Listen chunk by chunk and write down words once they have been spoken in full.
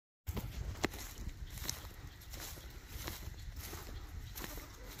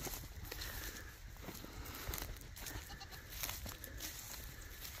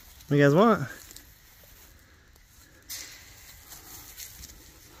What you guys want?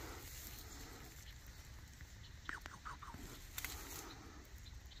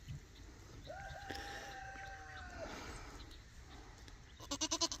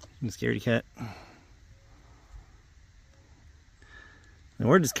 I'm a scaredy cat. And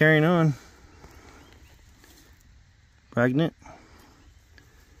we're just carrying on. Pregnant.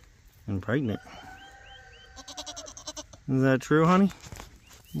 And pregnant. Is that true, honey?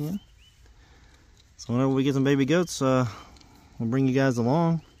 Yeah. So whenever we get some baby goats, we'll bring you guys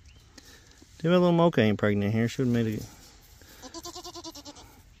along. Too bad little Mocha ain't pregnant here. Should make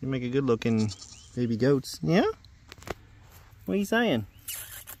a good looking baby goats. Yeah? What are you saying?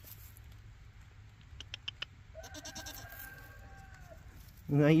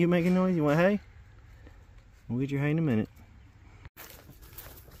 Is that you making noise? You want hay? We'll get your hay in a minute.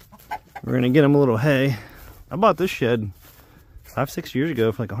 We're gonna get them a little hay. I bought this shed 5-6 years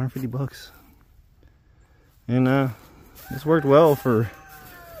ago for like 150 bucks. And this worked well for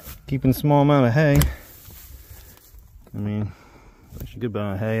keeping a small amount of hay. I mean, it's actually a good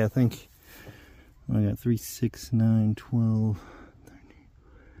amount of hay. I think I got 3, 6, 9, 12, 13,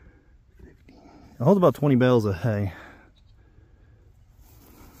 15. It holds about 20 bales of hay.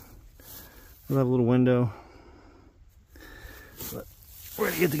 We'll have a little window. But we're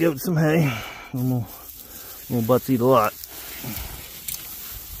gonna get the goats some hay. Little butts eat a lot.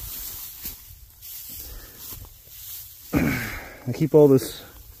 I keep all this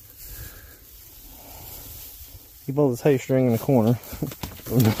hay string in the corner.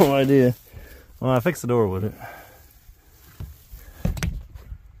 I have no idea. Well, I fixed the door with it.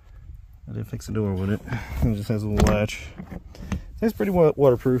 I did fix the door with it. It just has a little latch. It's pretty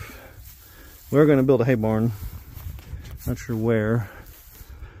waterproof. We're going to build a hay barn. Not sure where.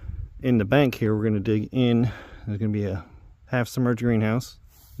 In the bank here, we're going to dig in. There's going to be a half submerged greenhouse.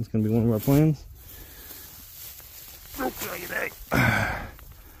 It's going to be one of our plans.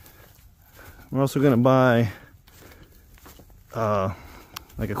 We're also going to buy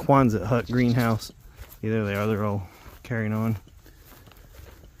like a Quonset hut greenhouse. Yeah, there they are. They're all carrying on. I'm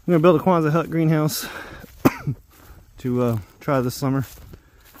going to build a Quonset hut greenhouse to try this summer.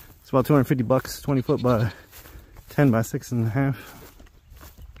 It's about 250 bucks, 20 foot by 10 by 6.5. So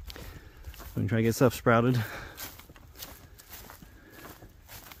we can try to get stuff sprouted.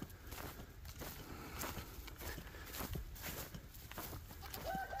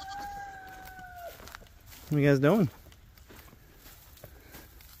 What are you guys doing?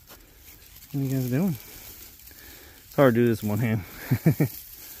 What are you guys doing? It's hard to do this in one hand.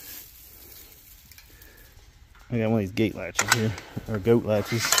 I got one of these gate latches here, or goat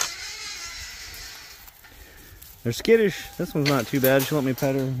latches. They're skittish. This one's not too bad. She'll let me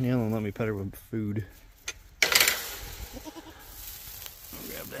pet her. The other one let me pet her with food.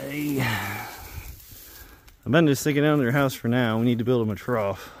 Grab the hay. I've been just sticking down to their house for now. We need to build them a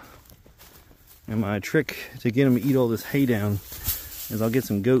trough. And my trick to get them to eat all this hay down is I'll get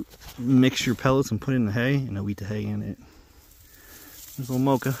some goat mixture pellets and put it in the hay, and they'll eat the hay in it. There's little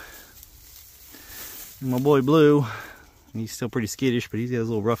Mocha. And my boy Blue. He's still pretty skittish, but he's got his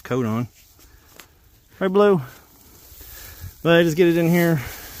little rough coat on. Right, Blue? But I just get it in here.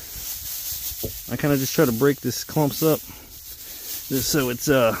 I kind of just try to break this clumps up, just so it's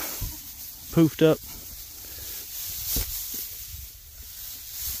poofed up.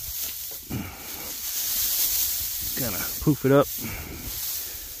 Kind of poof it up.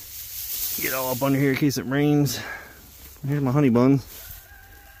 Get all up under here in case it rains. Here's my honey buns.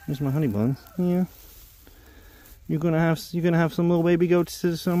 Here's my honey buns. Yeah. You're gonna have some little baby goats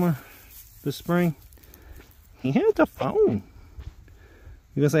this summer, this spring. He has the phone.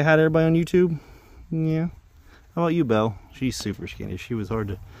 You gonna say hi to everybody on YouTube? Yeah. How about you, Belle? She's super skinny. She was hard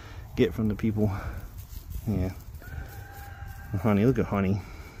to get from the people. Yeah. Honey, look at Honey.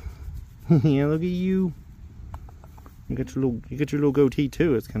 Yeah, look at you. You got your little goatee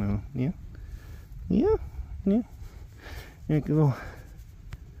too. It's kind of yeah. Yeah. Yeah. Yeah, a little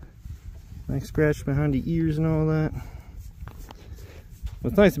nice scratch behind the ears and all that.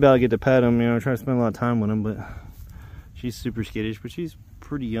 What's nice about it, I get to pet them, you know, I try to spend a lot of time with them, but she's super skittish, but she's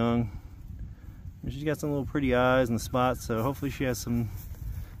pretty young. And she's got some little pretty eyes and spots, so hopefully she has some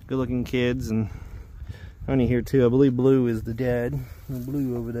good looking kids. And Honey here too. I believe Blue is the dad.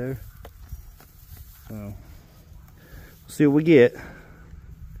 Blue over there. So we'll see what we get.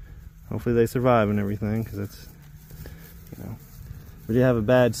 Hopefully they survive and everything, because it's, you know, we did have a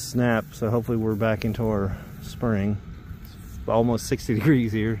bad snap, so hopefully we're back into our spring. It's almost 60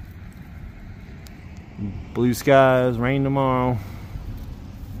 degrees here. Blue skies, rain tomorrow.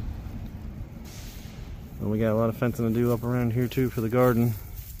 And we got a lot of fencing to do up around here too for the garden.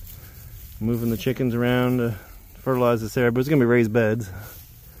 moving the chickens around to fertilize this area, but it's gonna be raised beds.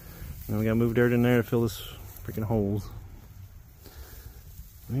 And we gotta move dirt in there to fill this freaking holes.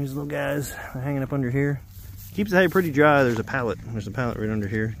 And here's the little guys hanging up under here. Keeps the hay pretty dry. There's a pallet right under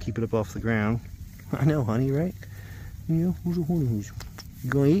here. Keep it up off the ground. I know, honey, right? You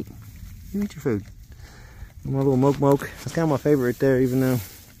gonna eat? You eat your food. My little moke. That's kind of my favorite right there, even though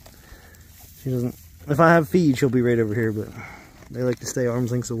she doesn't. If I have feed, she'll be right over here, but they like to stay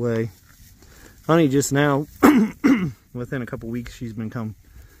arm's lengths away. Honey just now, within a couple weeks, she's become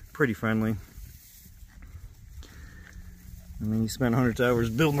pretty friendly. I mean, you spend hundreds of hours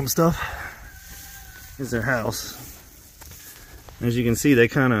building them stuff. Here's their house. As you can see, they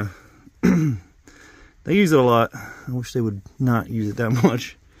kind of they use it a lot. I wish they would not use it that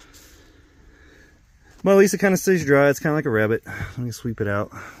much. But at least it kind of stays dry. It's kind of like a rabbit. I'm gonna sweep it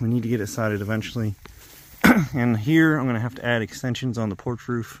out. We need to get it sided eventually. And here I'm gonna have to add extensions on the porch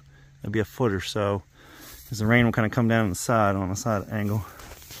roof. That'll be a foot or so, because the rain will kind of come down the side on the side angle.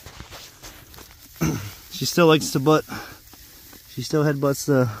 She still likes to butt. She still headbutts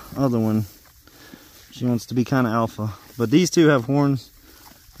the other one. She wants to be kind of alpha. But these two have horns,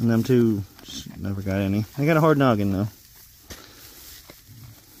 and them two never got any. They got a hard noggin though.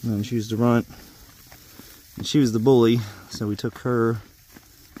 And then she was the runt. And she was the bully, so we took her.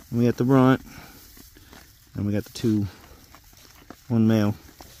 And we got the runt. And we got the two, one male.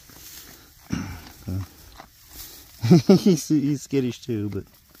 He's skittish too, but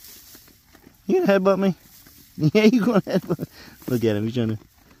you gonna headbutt me? Yeah, you gonna headbutt? Look at him, he's trying to.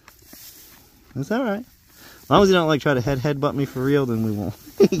 That's all right. As long as he don't like try to headbutt me for real, then we won't.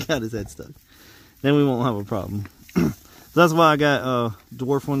 He got his head stuck. Then we won't have a problem. So that's why I got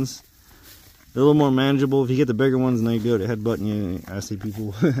dwarf ones. They're a little more manageable. If you get the bigger ones and they go to headbutting you, I see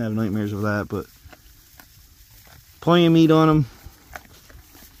people have nightmares with that. But plenty of meat on them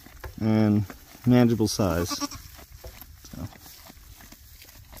and manageable size. So.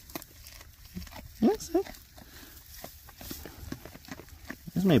 Yeah, see?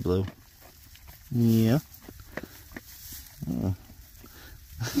 There's May Blue. Yeah. Oh.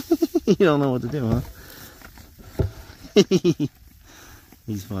 You don't know what to do, huh?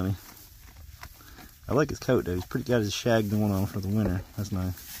 He's funny. I like his coat though. He's pretty got his shag going on for the winter. That's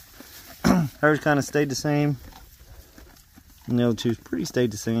nice. Hers kind of stayed the same. And the other two's pretty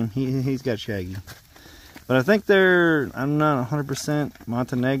stayed the same. He's got shaggy. But I think they're, I'm not 100%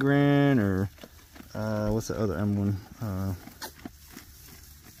 Montenegrin or what's the other M one?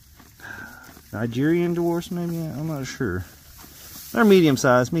 Nigerian dwarfs maybe? I'm not sure. They're medium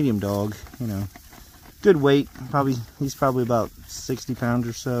size, medium dog, you know. Good weight. He's probably about 60 pounds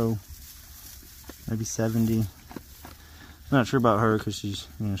or so. Maybe 70. Not sure about her because she's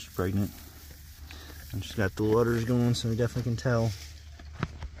pregnant. And she's got the udders going, so you definitely can tell.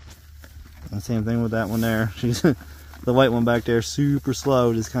 And the same thing with that one there. She's the white one back there, super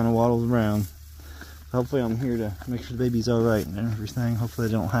slow, just kind of waddles around. Hopefully I'm here to make sure the baby's alright and everything. Hopefully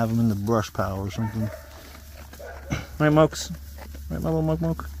they don't have them in the brush pile or something. Right, Mokes? Right, my little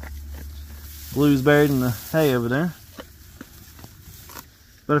Moke? Blue's buried in the hay over there.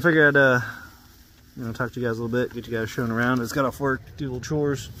 But I figured I'd talk to you guys a little bit, get you guys shown around. It's got off work, do little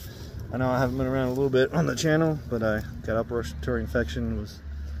chores. I know I haven't been around a little bit on the channel, but I got upper respiratory infection, was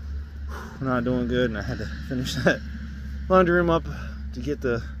not doing good, and I had to finish that laundry room up to get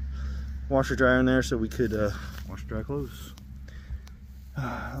the washer dryer in there so we could wash dry clothes.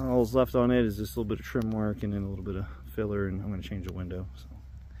 All that's left on it is just a little bit of trim work and then a little bit of filler, and I'm going to change the window. So,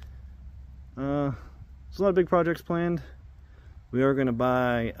 there's a lot of big projects planned. We are going to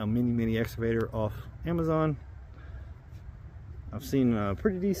buy a mini excavator off Amazon. I've seen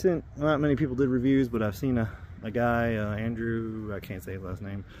pretty decent, not many people did reviews, but I've seen a guy, Andrew, I can't say his last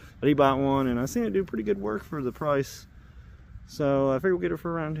name, but he bought one and I've seen it do pretty good work for the price. So I figured we'll get it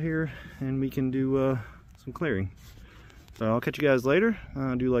for around here and we can do some clearing. So I'll catch you guys later.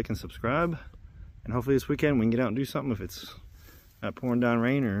 Do like and subscribe. And hopefully this weekend we can get out and do something if it's not pouring down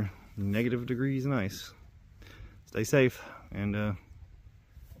rain or negative degrees and ice. Stay safe and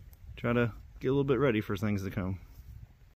try to get a little bit ready for things to come.